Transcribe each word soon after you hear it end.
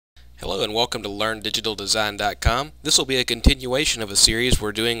Hello and welcome to LearnDigitalDesign.com. This will be a continuation of a series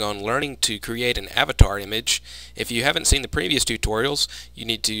we're doing on learning to create an avatar image. If you haven't seen the previous tutorials, you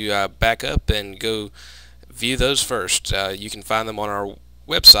need to back up and go view those first. You can find them on our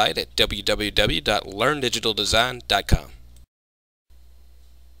website at www.learndigitaldesign.com.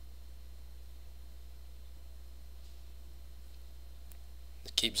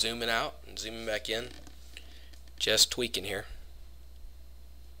 Keep zooming out and zooming back in. Just tweaking here.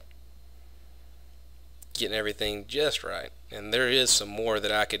 Getting everything just right, and there is some more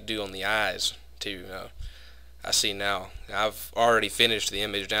that I could do on the eyes too. I see now I've already finished the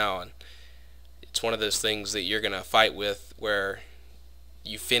image now, and it's one of those things that you're gonna fight with where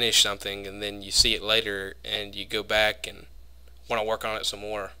you finish something and then you see it later and you go back and want to work on it some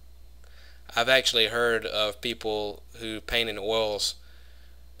more. I've actually heard of people who paint in oils,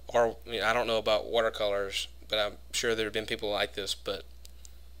 or I don't know about watercolors, but I'm sure there have been people like this, but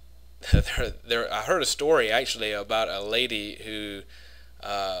I heard a story actually about a lady who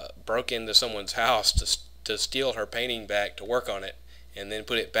broke into someone's house to steal her painting back to work on it, and then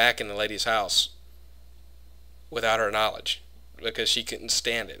put it back in the lady's house without her knowledge because she couldn't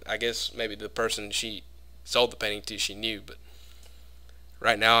stand it. I guess maybe the person she sold the painting to she knew, but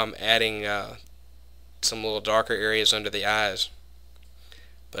right now I'm adding some little darker areas under the eyes.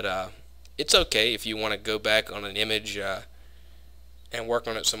 But it's okay if you want to go back on an image and work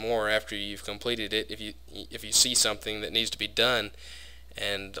on it some more after you've completed it, if you see something that needs to be done.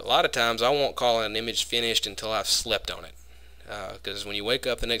 And a lot of times I won't call an image finished until I've slept on it, because when you wake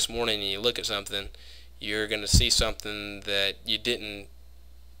up the next morning and you look at something, you're going to see something that you didn't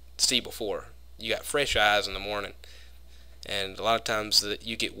see before. You got fresh eyes in the morning, and a lot of times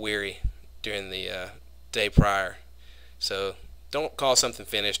you get weary during the day prior. So don't call something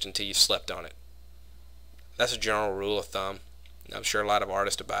finished until you've slept on it. That's a general rule of thumb. I'm sure a lot of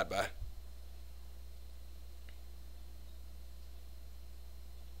artists abide by.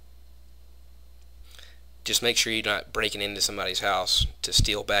 Just make sure you're not breaking into somebody's house to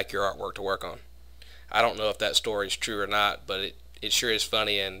steal back your artwork to work on. I don't know if that story is true or not, but it sure is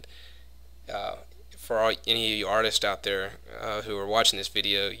funny, and for any of you artists out there who are watching this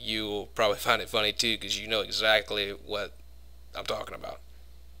video, you will probably find it funny too, because you know exactly what I'm talking about.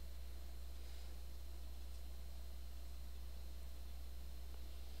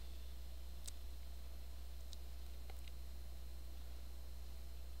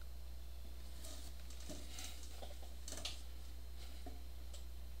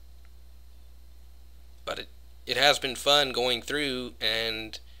 But it has been fun going through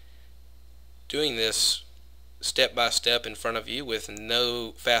and doing this step by step in front of you with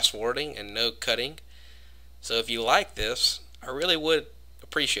no fast forwarding and no cutting. So if you like this, I really would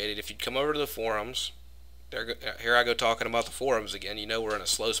appreciate it if you'd come over to the forums. Here I go talking about the forums again. You know we're in a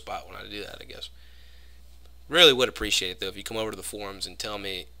slow spot when I do that, I guess. Really would appreciate it though if you come over to the forums and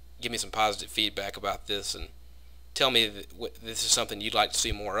give me some positive feedback about this, and tell me that this is something you'd like to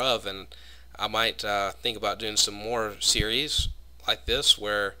see more of, and I might think about doing some more series like this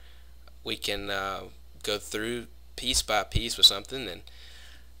where we can go through piece by piece with something, and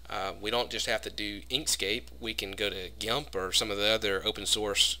we don't just have to do Inkscape. We can go to GIMP or some of the other open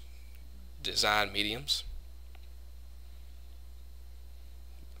source design mediums.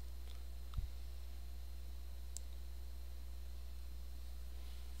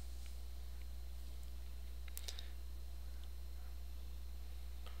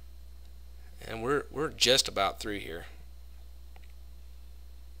 And we're just about through here.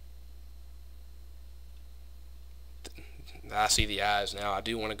 I see the eyes now. I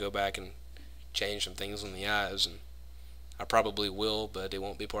do want to go back and change some things on the eyes, and I probably will, but it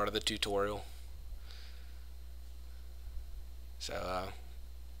won't be part of the tutorial. So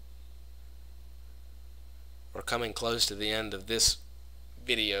we're coming close to the end of this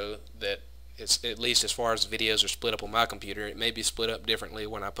video. That it's, at least as far as the videos are split up on my computer. It may be split up differently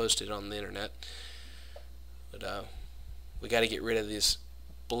when I post it on the internet, but we got to get rid of this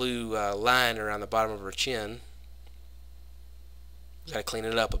blue line around the bottom of her chin. Got to clean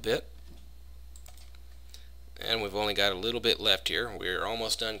it up a bit, and we've only got a little bit left here. We're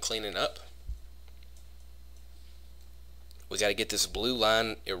almost done cleaning up. We got to get this blue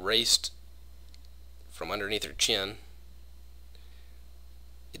line erased from underneath her chin.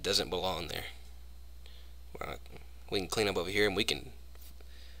 It doesn't belong there. We can clean up over here, and we can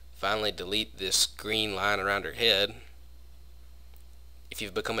finally delete this green line around her head. If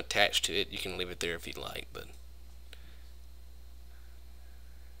you've become attached to it, you can leave it there if you'd like, but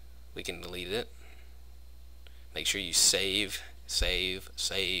we can delete it. Make sure you save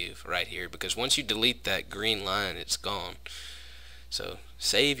right here, because once you delete that green line, it's gone. So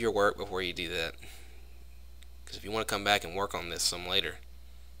save your work before you do that, because if you want to come back and work on this some later,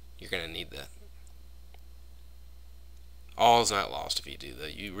 you're going to need that. All's not lost if you do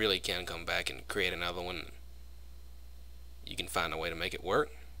that. You really can come back and create another one. You can find a way to make it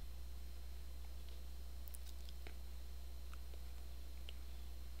work.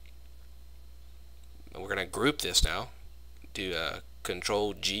 We're going to group this now. Do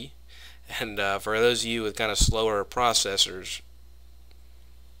Control G. And for those of you with kind of slower processors,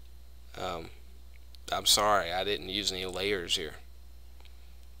 I'm sorry I didn't use any layers here.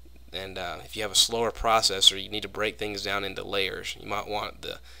 And if you have a slower processor, you need to break things down into layers. You might want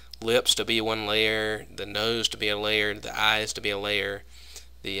the lips to be one layer, the nose to be a layer, the eyes to be a layer,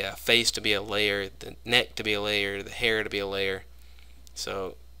 the face to be a layer, the neck to be a layer, the hair to be a layer.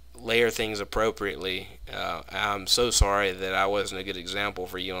 So layer things appropriately. I'm so sorry that I wasn't a good example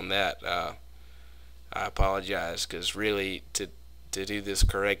for you on that. I apologize, because really to do this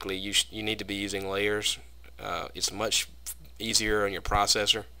correctly, you need to be using layers. It's much easier on your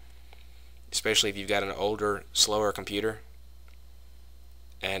processor, especially if you've got an older, slower computer.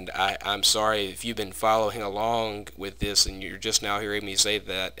 And I'm sorry if you've been following along with this and you're just now hearing me say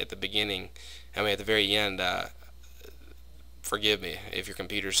that at the beginning. I mean, at the very end, forgive me if your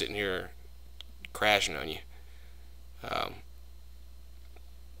computer's sitting here crashing on you. I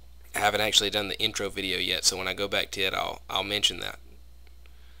haven't actually done the intro video yet, so when I go back to it, I'll mention that.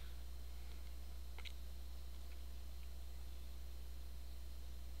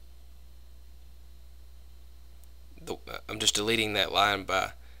 I'm just deleting that line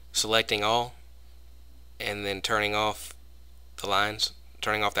by selecting all and then turning off the lines,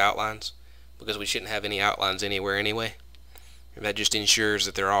 turning off the outlines, because we shouldn't have any outlines anywhere anyway. And that just ensures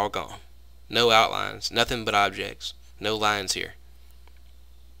that they're all gone. No outlines, nothing but objects, no lines here.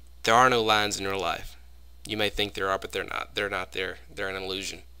 There are no lines in real life. You may think there are, but they're not. They're not there. They're an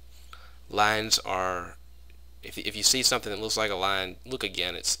illusion. Lines are, if you see something that looks like a line, look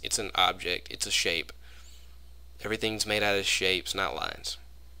again. It's an object. It's a shape. Everything's made out of shapes, not lines.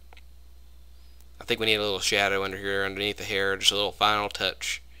 I think we need a little shadow under here, underneath the hair, just a little final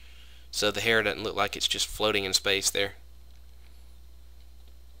touch, so the hair doesn't look like it's just floating in space there.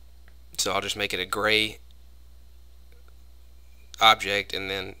 So I'll just make it a gray object and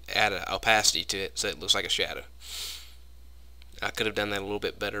then add an opacity to it so it looks like a shadow. I could have done that a little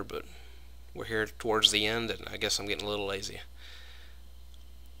bit better, but we're here towards the end and I guess I'm getting a little lazy.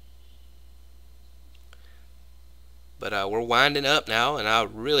 But we're winding up now, and I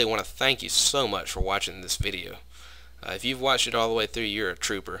really want to thank you so much for watching this video. If you've watched it all the way through, you're a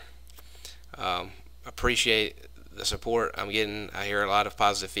trooper. Appreciate the support I'm getting. I hear a lot of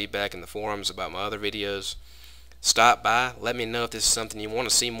positive feedback in the forums about my other videos. Stop by, let me know if this is something you want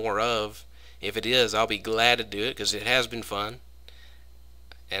to see more of. If it is, I'll be glad to do it, because it has been fun.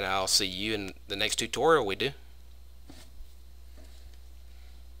 And I'll see you in the next tutorial we do.